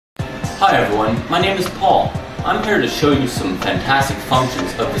Hi everyone, my name is Paul. I'm here to show you some fantastic functions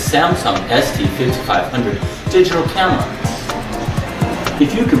of the Samsung ST5500 digital camera.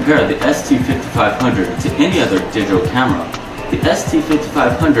 If you compare the ST5500 to any other digital camera, the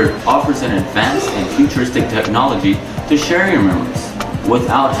ST5500 offers an advanced and futuristic technology to share your memories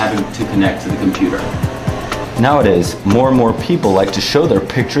without having to connect to the computer. Nowadays, more and more people like to show their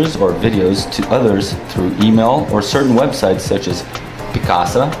pictures or videos to others through email or certain websites such as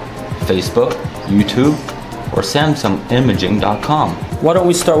Picasa, Facebook, YouTube, or SamsungImaging.com. Why don't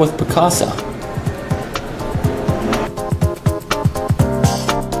we start with Picasa?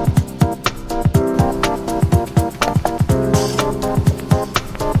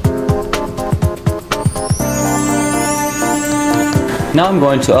 Now I'm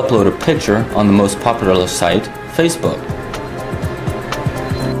going to upload a picture on the most popular site, Facebook.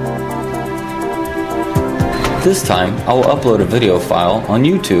 This time, I will upload a video file on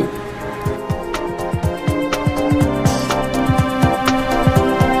YouTube.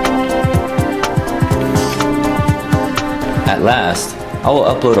 At last, I will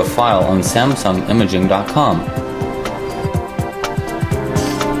upload a file on SamsungImaging.com.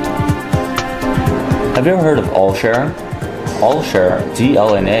 Have you ever heard of AllShare? AllShare,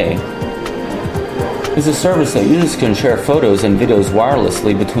 DLNA, is a service that users can share photos and videos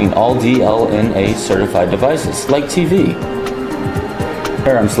wirelessly between all DLNA certified devices, like TV.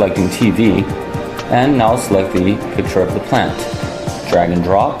 Here I'm selecting TV, and now select the picture of the plant. Drag and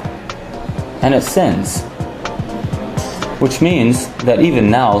drop, and it sends. Which means that even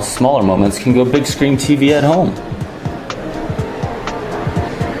now, smaller moments can go big screen TV at home.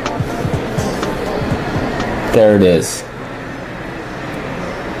 There it is.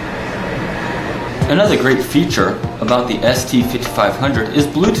 Another great feature about the ST5500 is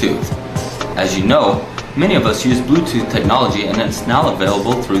Bluetooth. As you know, many of us use Bluetooth technology, and it's now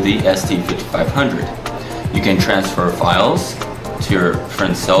available through the ST5500. You can transfer files to your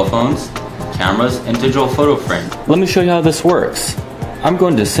friends' cell phones, cameras, and digital photo frame. Let me show you how this works. I'm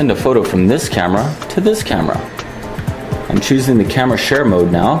going to send a photo from this camera to this camera. I'm choosing the camera share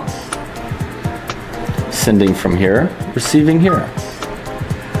mode now. Sending from here, receiving here.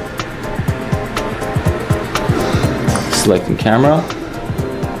 Selecting camera.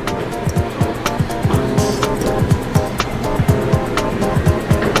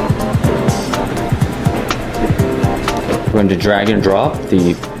 We're going to drag and drop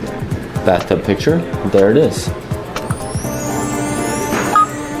the bathtub picture. There it is.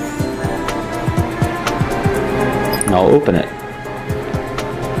 And I'll open it.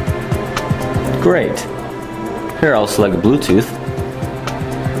 Great. Here I'll select Bluetooth.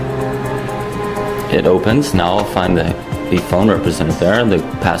 It opens. Now I'll find the phone represented there. The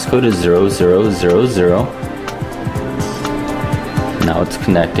passcode is 0000. Now it's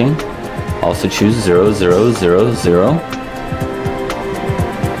connecting. Also choose 0000.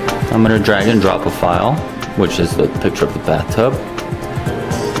 I'm going to drag and drop a file, which is the picture of the bathtub.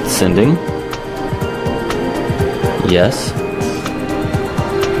 Sending. Yes.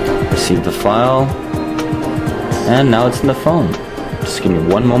 Receive the file. And now it's in the phone. Just give me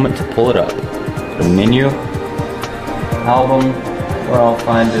one moment to pull it up. The menu, album, where I'll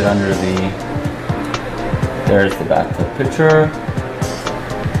find it under there's the bathtub picture,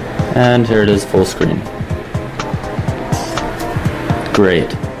 and here it is full screen.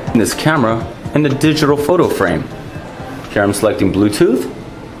 Great. This camera and the digital photo frame. Here I'm selecting Bluetooth.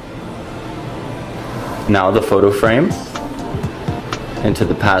 Now the photo frame. Enter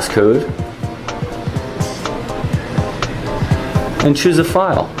the passcode. And choose a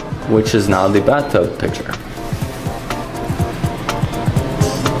file, which is now the bathtub picture.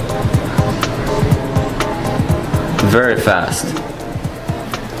 Very fast.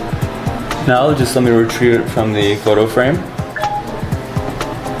 Now just let me retrieve it from the photo frame.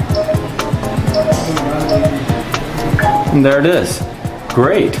 And there it is.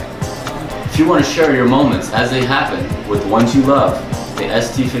 Great. If you want to share your moments as they happen with ones you love, the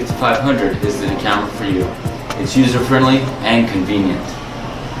ST5500 is the camera for you. It's user-friendly and convenient.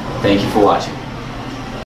 Thank you for watching.